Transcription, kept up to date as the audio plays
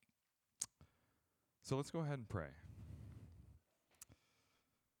So let's go ahead and pray.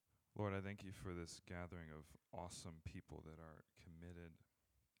 Lord, I thank you for this gathering of awesome people that are committed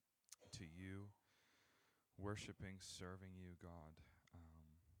to you, worshiping, serving you, God.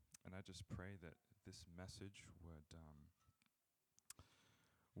 And I just pray that this message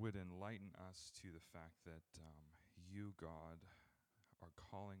would enlighten us to the fact that you, God, are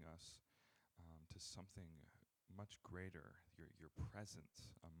calling us to something much greater, your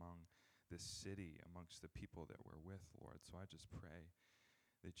presence among this city, amongst the people that we're with, Lord. So I just pray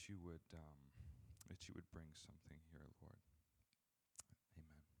that you would bring something here, Lord.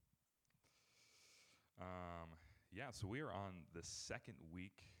 Amen. So we are on the second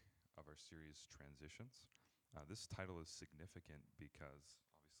week of our series Transitions. This title is significant because,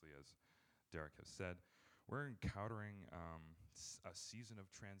 obviously, as Derek has said, we're encountering a season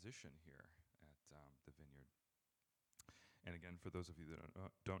of transition here at the Vineyard. And again, for those of you that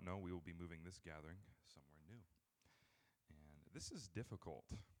don't know, we will be moving this gathering somewhere new. And this is difficult.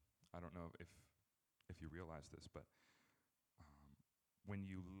 I don't know if you realize this, but when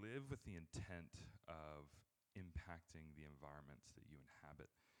you live with the intent of impacting the environments that you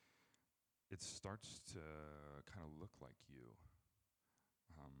inhabit, it starts to kind of look like you.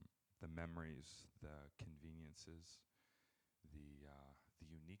 The memories, the conveniences, the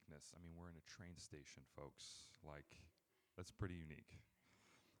uniqueness. I mean, we're in a train station, folks. Like, that's pretty unique.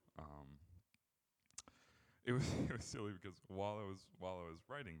 It was it was silly because while I was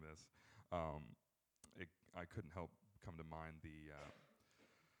writing this, I couldn't help come to mind the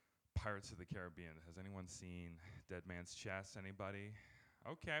Pirates of the Caribbean. Has anyone seen Dead Man's Chest? Anybody?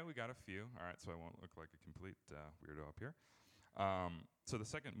 Okay, we got a few. All right, so I won't look like a complete weirdo up here. So the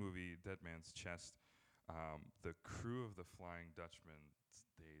second movie, Dead Man's Chest, the crew of the Flying Dutchman,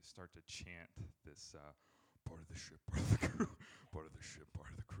 they start to chant this part of the ship, part of the crew, part of the ship, part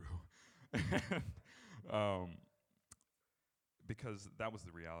of the crew. Because that was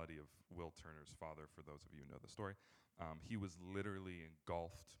the reality of Will Turner's father, for those of you who know the story. He was literally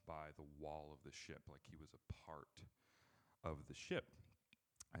engulfed by the wall of the ship, like he was a part of the ship.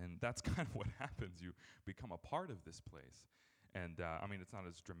 And that's kind of what happens. You become a part of this place. And I mean, it's not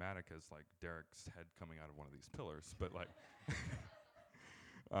as dramatic as like Derek's head coming out of one of these pillars, but like,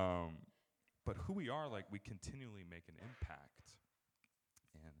 but who we are, like, we continually make an impact.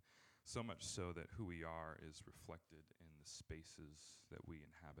 And so much so that who we are is reflected in the spaces that we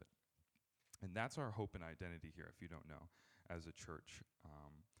inhabit. And that's our hope and identity here, if you don't know, as a church,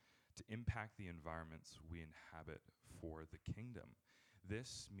 to impact the environments we inhabit for the kingdom.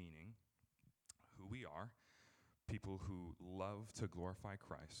 This meaning who we are, people who love to glorify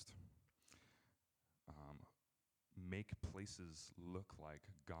Christ, make places look like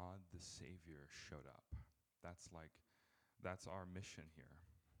God the Savior showed up. That's our mission here.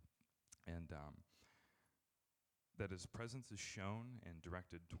 And that his presence is shown and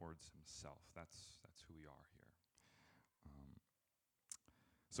directed towards himself. That's who we are here.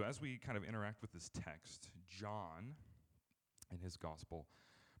 So as we kind of interact with this text, John, in his gospel,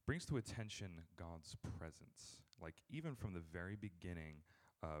 brings to attention God's presence. Like, even from the very beginning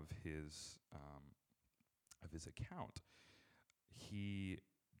of his account, he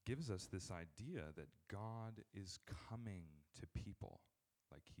gives us this idea that God is coming to people.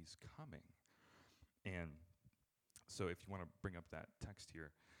 Like, he's coming. And so if you want to bring up that text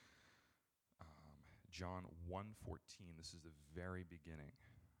here, John 1:14, this is the very beginning.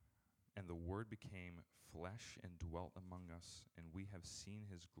 And the Word became flesh and dwelt among us, and we have seen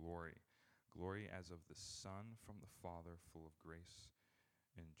his glory, glory as of the Son from the Father, full of grace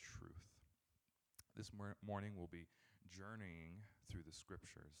and truth. This morning we'll be journeying through the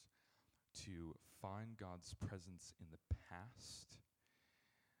Scriptures to find God's presence in the past,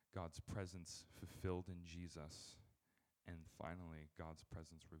 God's presence fulfilled in Jesus, and finally, God's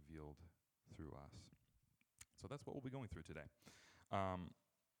presence revealed through us. So that's what we'll be going through today.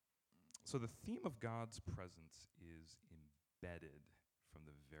 So the theme of God's presence is embedded from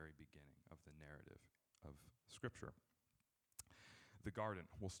the very beginning of the narrative of Scripture. The garden,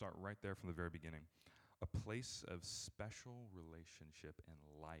 we'll start right there from the very beginning. A place of special relationship and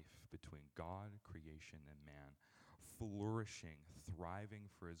life between God, creation, and man, flourishing, thriving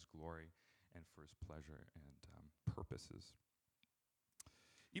for his glory and for his pleasure and purposes.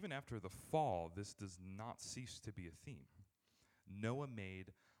 Even after the fall, this does not cease to be a theme. Noah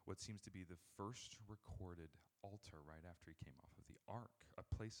made what seems to be the first recorded altar right after he came off of the ark,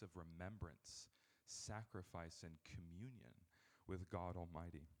 a place of remembrance, sacrifice, and communion with God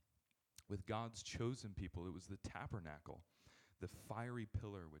Almighty. With God's chosen people, it was the tabernacle, the fiery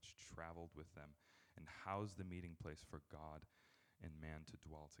pillar which traveled with them and housed the meeting place for God and man to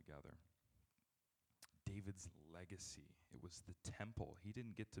dwell together. David's legacy. It was the temple. He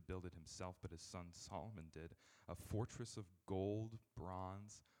didn't get to build it himself, but his son Solomon did. A fortress of gold,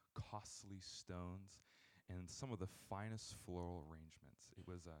 bronze, costly stones, and some of the finest floral arrangements. It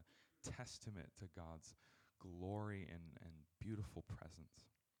was a testament to God's glory and beautiful presence.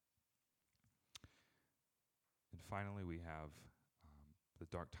 And finally, we have the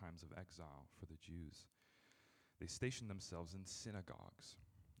dark times of exile for the Jews. They stationed themselves in synagogues,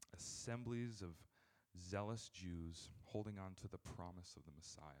 assemblies of zealous Jews holding on to the promise of the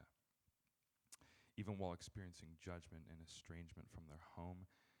Messiah, even while experiencing judgment and estrangement from their home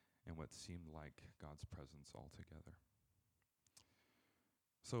and what seemed like God's presence altogether.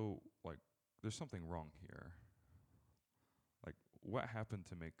 So, there's something wrong here. What happened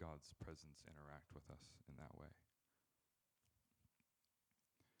to make God's presence interact with us in that way?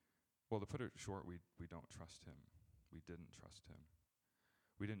 Well, to put it short, we don't trust him. We didn't trust him.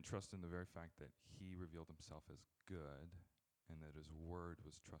 We didn't trust in the very fact that he revealed himself as good and that his word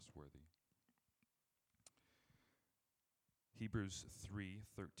was trustworthy. Hebrews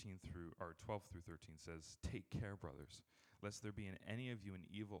 3:12 through 13 says, "Take care, brothers, lest there be in any of you an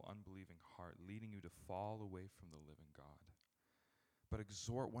evil, unbelieving heart, leading you to fall away from the living God. But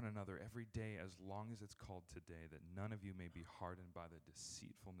exhort one another every day as long as it's called today, that none of you may be hardened by the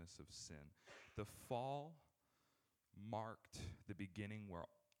deceitfulness of sin." The fall marked the beginning where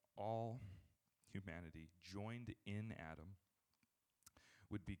all humanity joined in Adam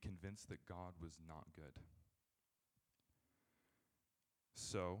would be convinced that God was not good.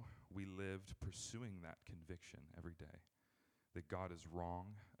 So we lived pursuing that conviction every day, that God is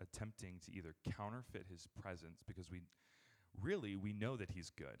wrong, attempting to either counterfeit his presence because we know that he's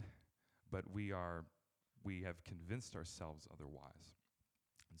good, but we have convinced ourselves otherwise.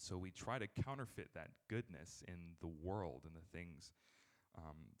 And so we try to counterfeit that goodness in the world and the things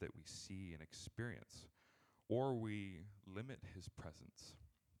that we see and experience, or we limit his presence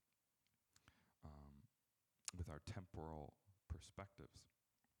with our temporal perspectives.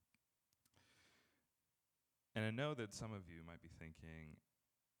 And I know that some of you might be thinking,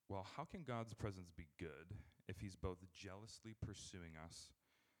 well, how can God's presence be good if he's both jealously pursuing us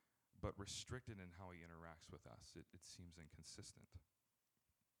but restricted in how he interacts with us? It seems inconsistent.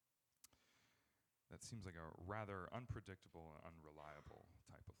 That seems like a rather unpredictable and unreliable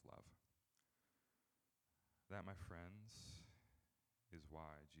type of love. That, my friends, is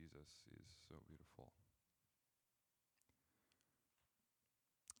why Jesus is so beautiful.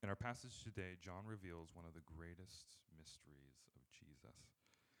 In our passage today, John reveals one of the greatest mysteries of Jesus.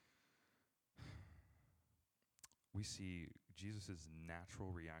 We see Jesus'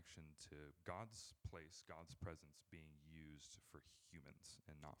 natural reaction to God's place, God's presence being used for humans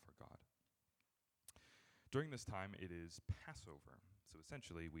and not for God. During this time, it is Passover. So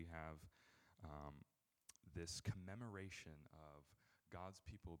essentially, we have this commemoration of God's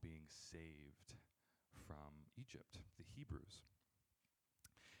people being saved from Egypt, the Hebrews.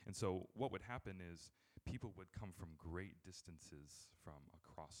 And so what would happen is people would come from great distances from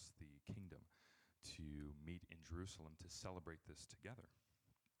across the kingdom to meet in Jerusalem to celebrate this together.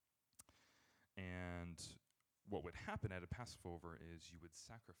 And what would happen at a Passover is you would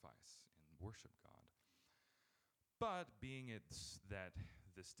sacrifice and worship God. But being that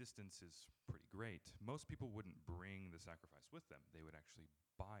this distance is pretty great, most people wouldn't bring the sacrifice with them. They would actually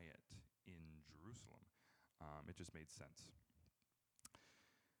buy it in Jerusalem. It just made sense.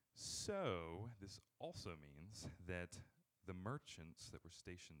 So this also means that the merchants that were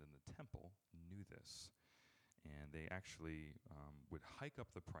stationed in the temple knew this, and they actually would hike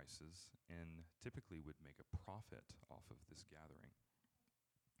up the prices and typically would make a profit off of this gathering.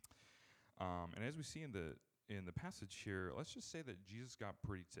 And as we see in the passage here, let's just say that Jesus got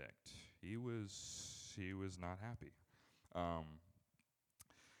pretty ticked. He was not happy.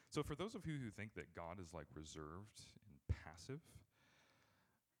 So for those of you who think that God is reserved and passive,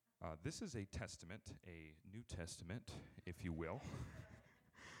 this is a testament, a New Testament, if you will,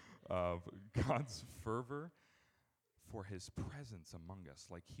 of God's fervor for his presence among us,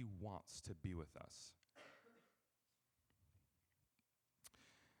 like he wants to be with us.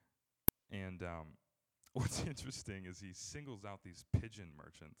 And what's interesting is he singles out these pigeon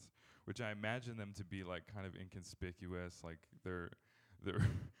merchants, which I imagine them to be kind of inconspicuous, they're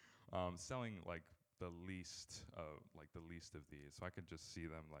selling the least of these. So I could just see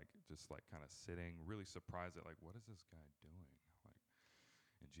them kind of sitting, really surprised at what is this guy doing?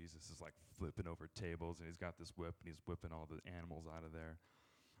 And Jesus is flipping over tables, and he's got this whip, and he's whipping all the animals out of there.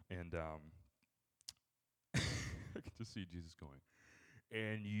 And I could just see Jesus going,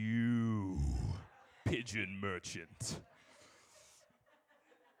 "And you, pigeon merchant,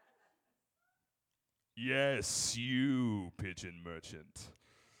 Yes, you, pigeon merchant.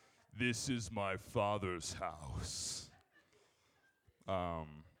 This is my father's house.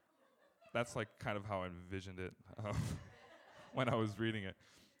 Um, that's like kind of how I envisioned it when I was reading it.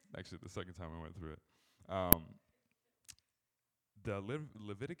 Actually, the second time I went through it. Um, the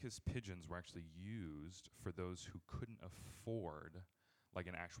Leviticus pigeons were actually used for those who couldn't afford like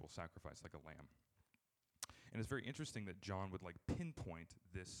an actual sacrifice, like a lamb. And it's very interesting that John would like pinpoint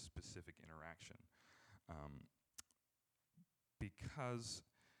this specific interaction, because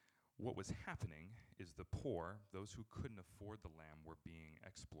what was happening is the poor, those who couldn't afford the lamb, were being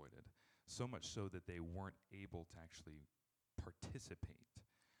exploited, so much so that they weren't able to actually participate.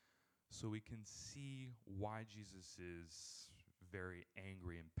 So we can see why Jesus is very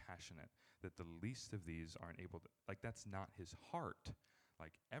angry and passionate, that the least of these aren't able to, like, that's not his heart.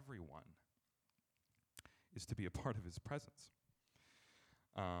 Like, everyone is to be a part of his presence.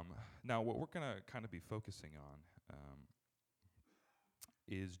 Now, what we're going to kind of be focusing on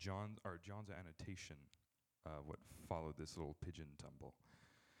is John's annotation, what followed this little pigeon tumble.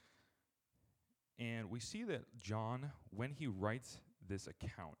 And we see that John, when he writes this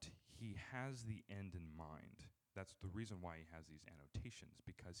account, he has the end in mind. That's the reason why he has these annotations,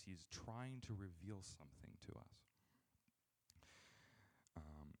 because he's trying to reveal something to us.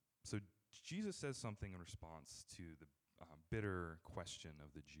 So Jesus says something in response to the bitter question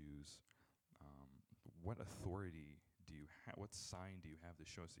of the Jews. What authority do you have? What sign do you have to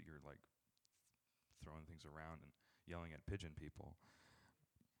show us that you're like throwing things around and yelling at pigeon people?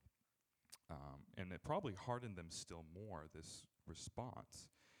 And it probably hardened them still more, this response.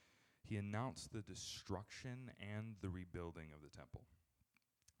 He announced the destruction and the rebuilding of the temple.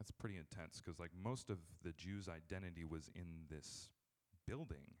 That's pretty intense, because like most of the Jews' identity was in this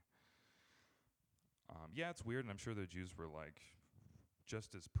building. Yeah, it's weird, and I'm sure the Jews were like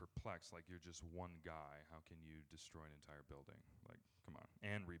just as perplexed, like, you're just one guy. How can you destroy an entire building? Like, come on.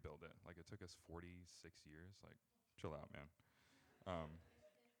 And rebuild it. Like, it took us 46 years. Like, chill out, man.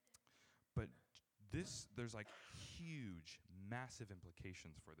 But there's like huge, massive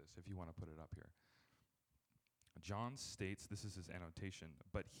implications for this, if you want to put it up here. John states, this is his annotation,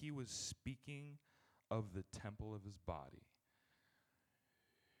 but he was speaking of the temple of his body.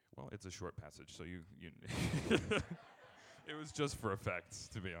 Well, it's a short passage, so you it was just for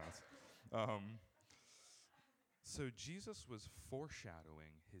effect, to be honest. So Jesus was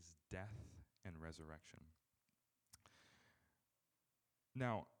foreshadowing his death and resurrection.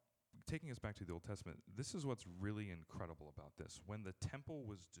 Now, taking us back to the Old Testament, this is what's really incredible about this. When the temple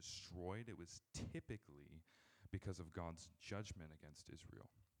was destroyed, it was typically because of God's judgment against Israel.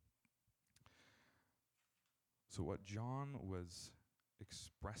 So what John was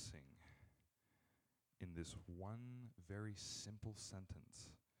expressing in this one very simple sentence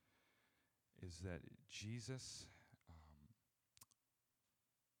is that Jesus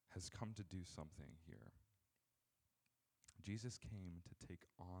has come to do something here. Jesus came to take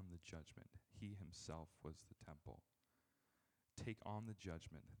on the judgment. He himself was the temple. Take on the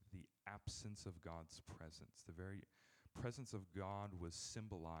judgment, the absence of God's presence. The very presence of God was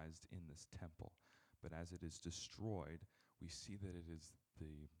symbolized in this temple. But as it is destroyed, we see that it is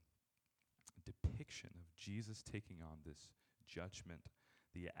the depiction of Jesus taking on this judgment,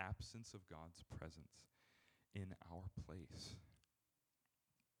 the absence of God's presence in our place.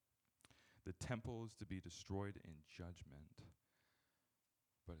 The temple is to be destroyed in judgment,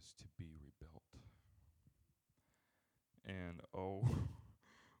 but it's to be rebuilt. And oh,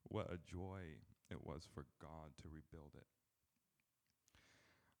 what a joy it was for God to rebuild it.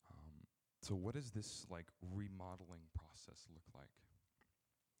 So what does this like remodeling process look like?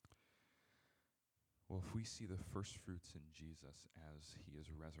 Well, if we see the first fruits in Jesus as he is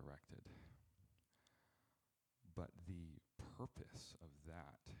resurrected, but the purpose of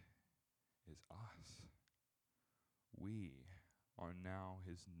that is us. We are now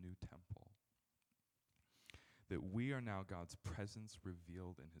his new temple. That we are now God's presence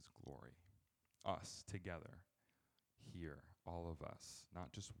revealed in his glory. Us together, here, all of us,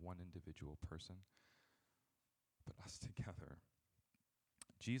 not just one individual person, but us together.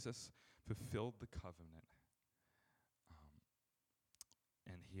 Jesus fulfilled the covenant,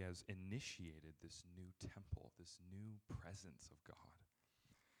 and he has initiated this new temple, this new presence of God.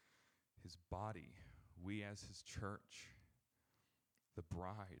 His body, we as his church, the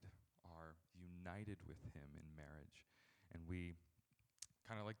bride, are united with him in marriage. And we,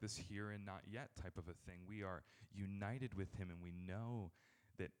 kind of like this here and not yet type of a thing, we are united with him, and we know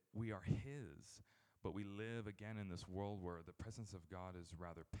that we are his. But we live again in this world where the presence of God is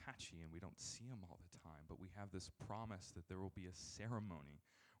rather patchy and we don't see him all the time. But we have this promise that there will be a ceremony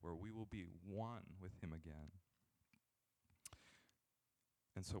where we will be one with him again.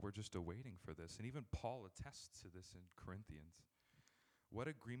 And so we're just awaiting for this. And even Paul attests to this in Corinthians. What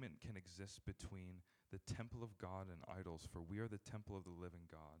agreement can exist between the temple of God and idols? For we are the temple of the living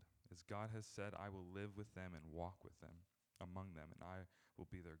God. As God has said, I will live with them and walk with them, among them, and I will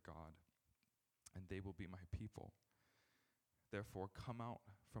be their God, and they will be my people. Therefore, come out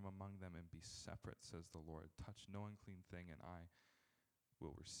from among them and be separate, says the Lord. Touch no unclean thing, and I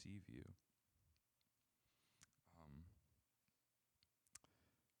will receive you.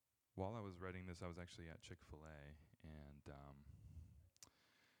 While I was writing this, I was actually at Chick-fil-A, and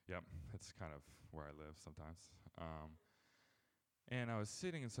yep, it's kind of where I live sometimes. And I was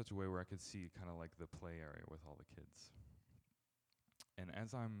sitting in such a way where I could see kind of like the play area with all the kids. And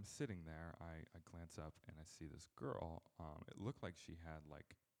as I'm sitting there, I glance up and I see this girl. It looked like she had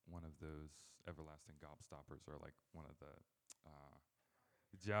like one of those everlasting gobstoppers, or like one of the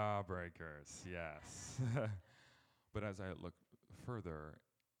jawbreakers, yes. But as I looked further,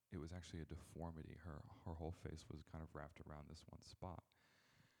 it was actually a deformity. Her whole face was kind of wrapped around this one spot.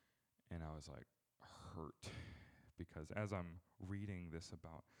 And I was like hurt, because as I'm reading this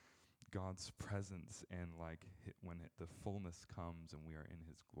about God's presence and like when the fullness comes and we are in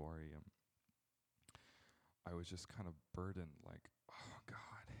his glory, I was just kind of burdened, like, oh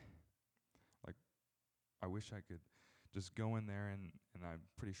God, like I wish I could just go in there, and I'm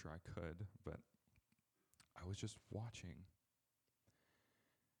pretty sure I could, but I was just watching.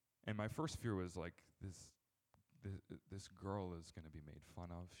 And my first fear was like this girl is going to be made fun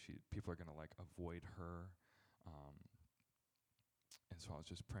of. People are going to like avoid her. And so I was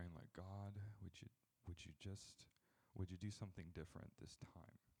just praying, like, God, would you do something different this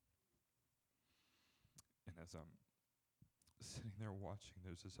time? And as I'm sitting there watching,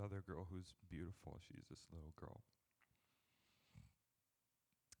 there's this other girl who's beautiful. She's this little girl.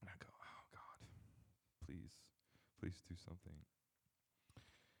 And I go, oh God, please do something.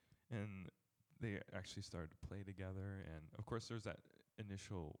 And they actually started to play together. And of course, there's that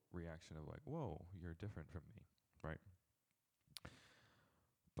initial reaction of like, whoa, you're different from me, right?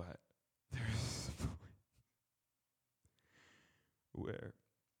 But there's a point where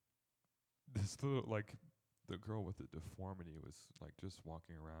this little, like, the girl with the deformity was like just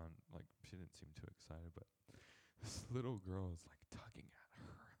walking around, like she didn't seem too excited, but this little girl is like tugging at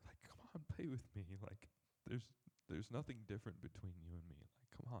her, like, come on, play with me. Like, there's nothing different between you and me. Like,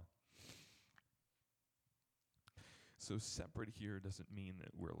 come on. So separate here doesn't mean that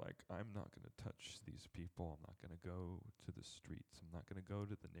we're like, I'm not going to touch these people. I'm not going to go to the streets. I'm not going to go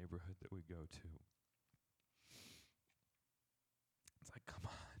to the neighborhood that we go to. It's like, come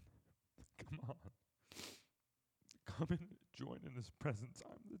on. Come and join in his presence.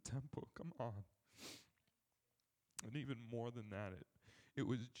 I'm the temple. Come on. And even more than that, it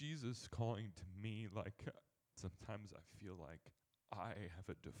was Jesus calling to me. Like, sometimes I feel like I have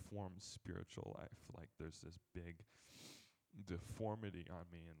a deformed spiritual life. Like, there's this big deformity on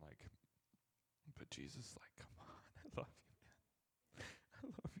me, and like, but Jesus, like, come on, I love you, man. I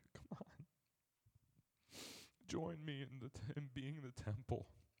love you. Come on, join me in being the temple.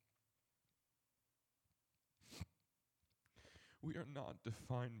 We are not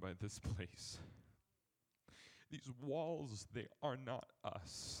defined by this place. These walls, they are not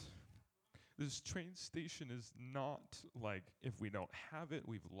us. This train station is not like, if we don't have it,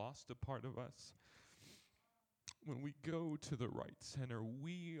 we've lost a part of us. When we go to the right center,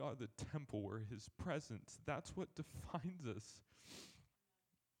 we are the temple where his presence, that's what defines us.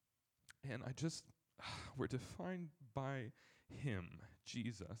 And we're defined by him,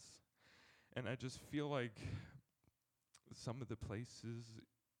 Jesus. And I just feel like some of the places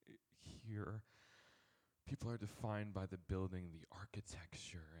here, people are defined by the building, the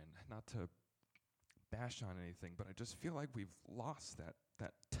architecture, and not to bash on anything, but I just feel like we've lost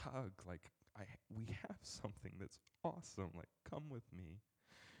that tug. Like, we have something that's awesome. Like, come with me.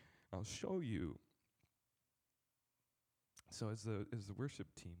 I'll show you. So as the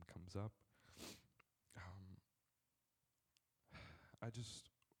worship team comes up, I just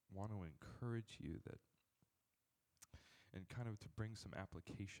want to encourage you that, and kind of to bring some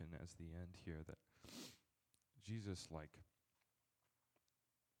application as the end here, that Jesus, like,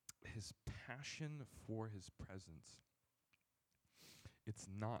 his passion for his presence, it's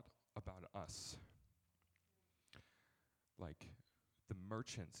not about us. Like the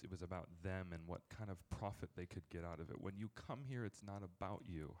merchants, it was about them and what kind of profit they could get out of it. When you come here, it's not about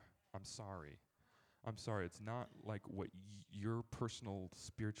you. I'm sorry. It's not like what your personal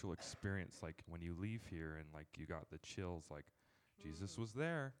spiritual experience, like when you leave here and like you got the chills, like Jesus was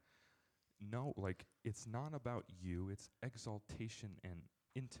there. No, like it's not about you. It's exaltation and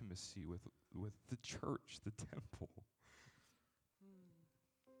intimacy with the church, the temple.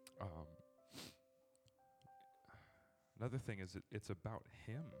 Um, Another thing is it's about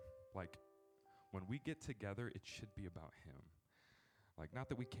him. Like, when we get together, it should be about him. Like, not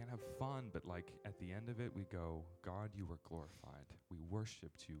that we can't have fun, but like at the end of it, we go, God, you were glorified. We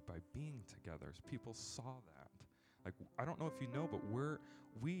worshiped you by being together. People saw that. Like, I don't know if you know, but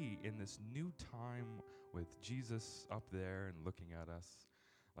we in this new time with Jesus up there and looking at us,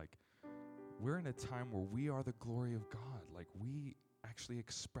 like, we're in a time where we are the glory of God. Like, we actually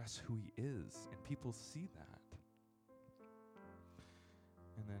express who he is, and people see that.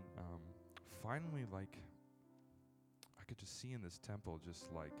 And then finally, like, I could just see in this temple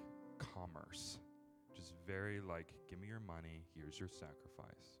just like commerce. Just very like, give me your money, here's your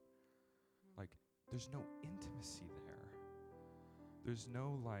sacrifice. Like, there's no intimacy there. There's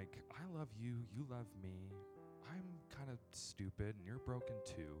no like, I love you, you love me. I'm kind of stupid and you're broken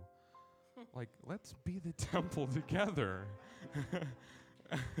too. Like, let's be the temple together. Amen.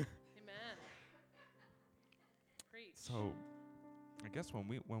 Preach. So I guess when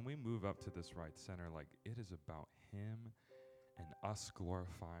we move up to this right center, like, it is about him and us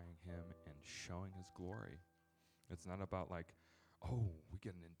glorifying him and showing his glory. It's not about like, oh, we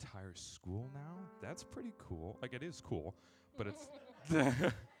get an entire school now? That's pretty cool. Like, it is cool, but it's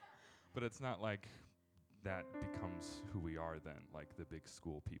but it's not like that becomes who we are then, like the big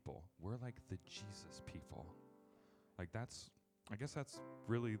school people. We're like the Jesus people. Like, I guess that's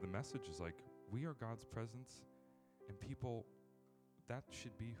really the message, is like, we are God's presence, and people, that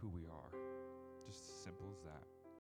should be who we are. Just as simple as that.